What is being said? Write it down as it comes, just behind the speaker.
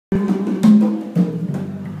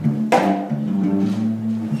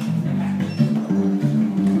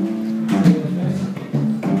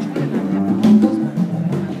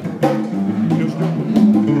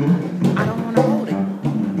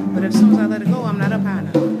low, I'm not up high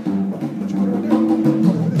enough.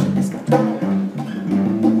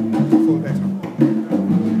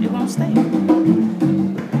 It won't stay.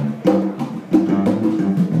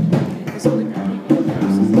 It's only it's only come up.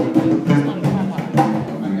 So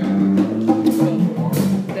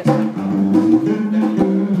that's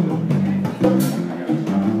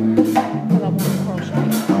not because I want to crochet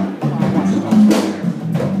while I wash it off.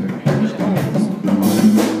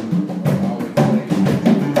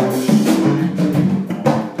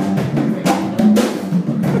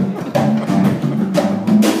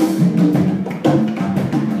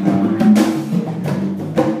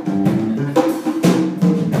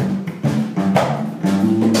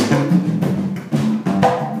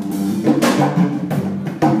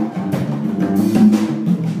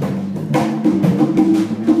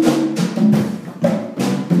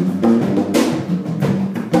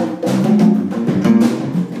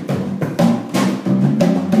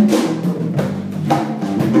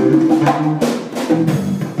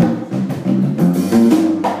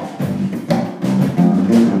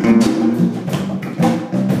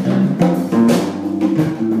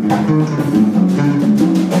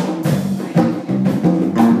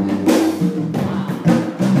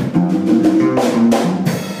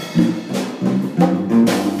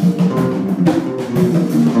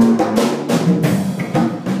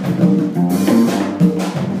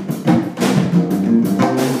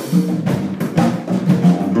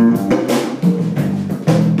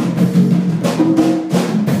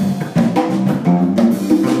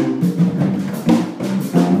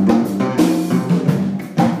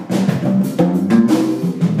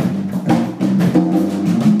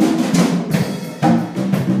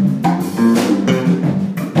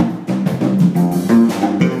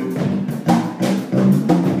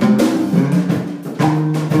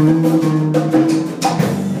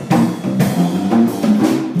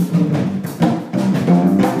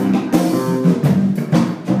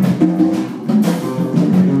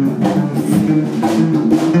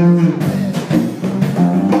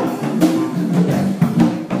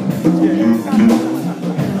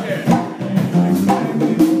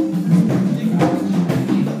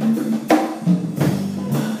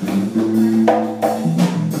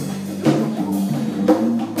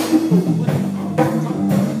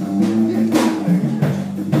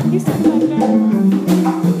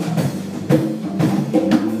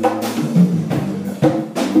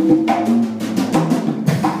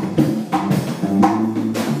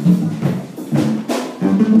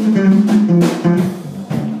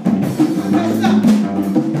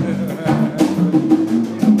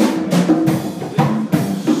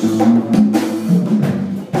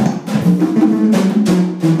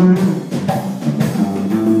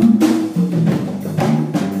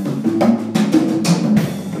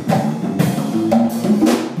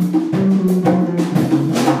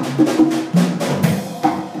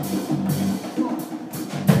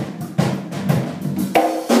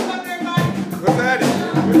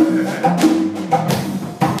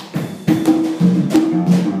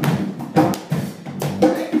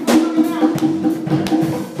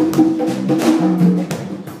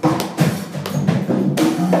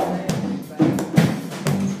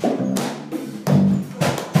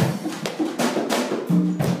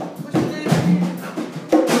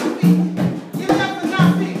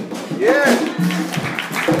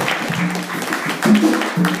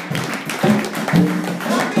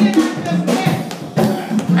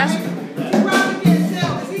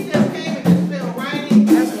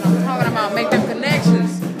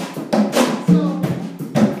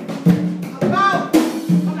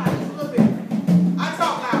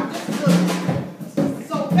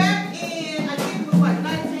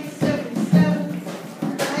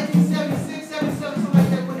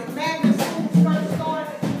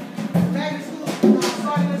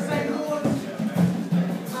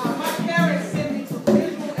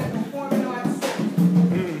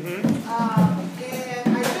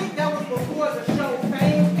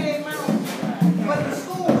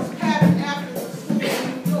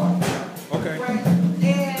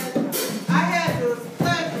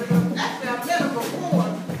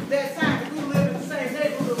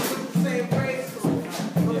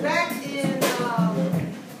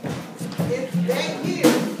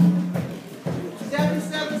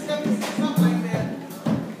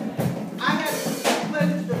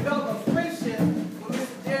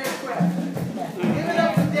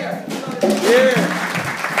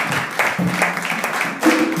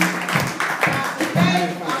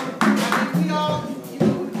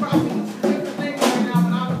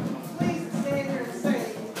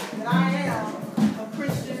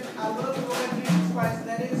 I love the Lord Jesus Christ, and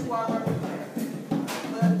that is who I represent.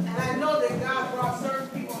 And I know that God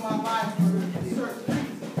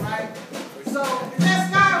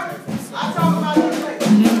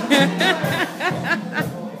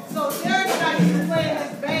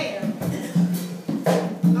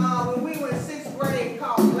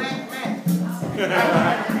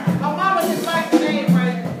My mama didn't like the name,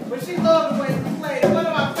 right? But she loved the way we played. One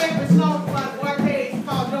of my favorite songs was arcades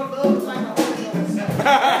called No Love Like a Holy Ghost. I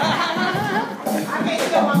can't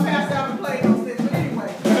tell my pastor I haven't played those things, but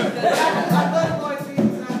anyway. I love the Lord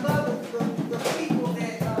Jesus, and I love the people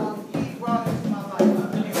that He brought into my life.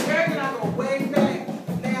 And Eric and I go way back.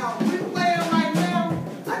 Now, we playing right now.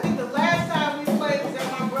 I think the last time we played was at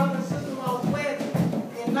my brother and sister-in-law's wedding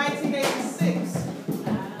in 1986.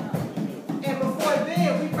 And before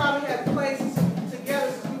then, we probably had played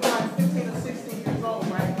together since we were like 15 or 16 years old,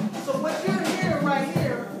 right? So what you're hearing right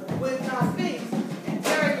here with Nafi and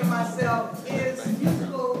Derek and myself is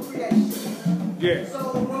musical creation. Yeah.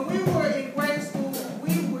 So when we were in grade school,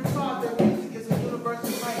 we were taught that music is a universal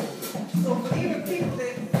language. So for even people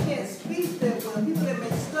that can't speak that well, people that may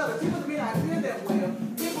stutter, people that may not hear that well,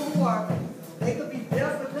 people who are, they could be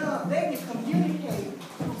deaf or dumb, they can communicate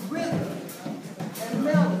through rhythm and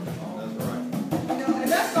melody.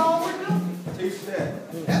 And that's all we're doing. Teach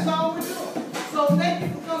that. That's all we're doing. So thank you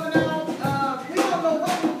for coming out. We don't know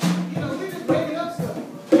what, we're just making up stuff.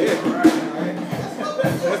 Yeah, right. That's what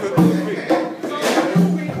we're doing. So if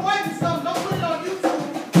you're recording something, don't put it on YouTube.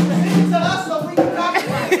 Send it to us so we can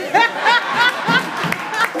copyright it.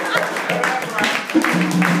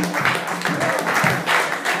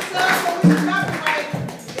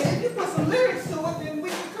 And if you put some lyrics to it, then we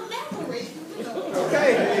can collaborate.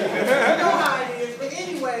 Okay. You know how it is. But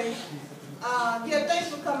anyway, yeah, thanks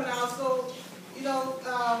for coming out. So,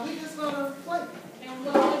 we just gonna play. And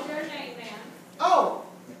what was your name, ma'am? Oh,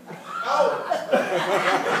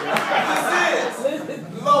 This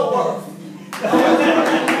is lower.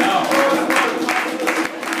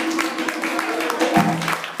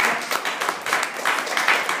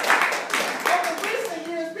 over recent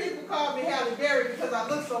years, people call me Halle Berry because I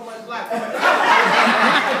look so much like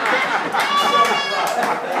her.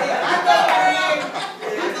 I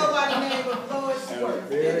go by the name of Lois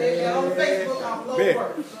Worth. And on Facebook, I'm Lois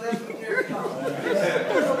Worth. So that's what Jerry calls me.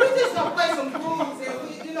 So we just gonna play some grooves, and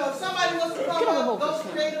if somebody wants to come up, those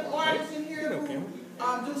creative artists in here who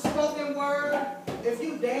do spoken word. If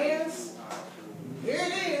you dance, here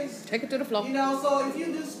it is. Take it to the floor. So if you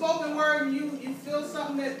do spoken word and you feel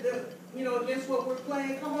something that against what we're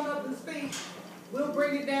playing, come on up and speak. We'll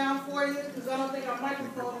bring it down for you because I don't think our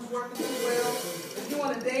microphone is working too well. If you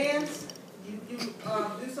want to dance, you do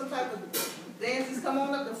some type of dances, come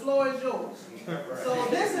on up. The floor is yours. So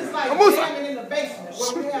this is like jamming in the basement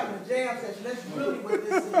where we have a jam session. That's really what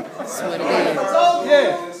this is. That's what it is. For those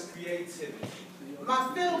Yeah. Creativity.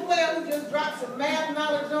 my fiddle player who just dropped some math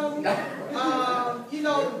knowledge on me,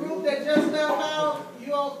 the group that just left out,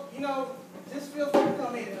 you all, just feel free to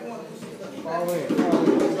come in if you want to do some stuff. All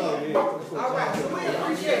right, so we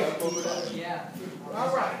appreciate it. Yeah.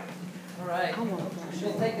 All right. All right.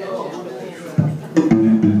 We'll take that.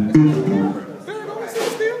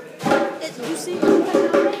 You see it?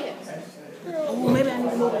 Oh, maybe I need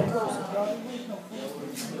to move it closer.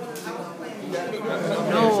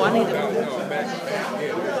 No, I need to move it.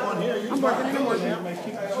 I'm working.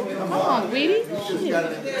 Come on, Weedy. You just got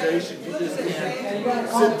an invitation. You just sit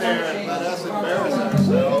there and let us embarrass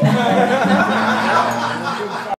ourselves.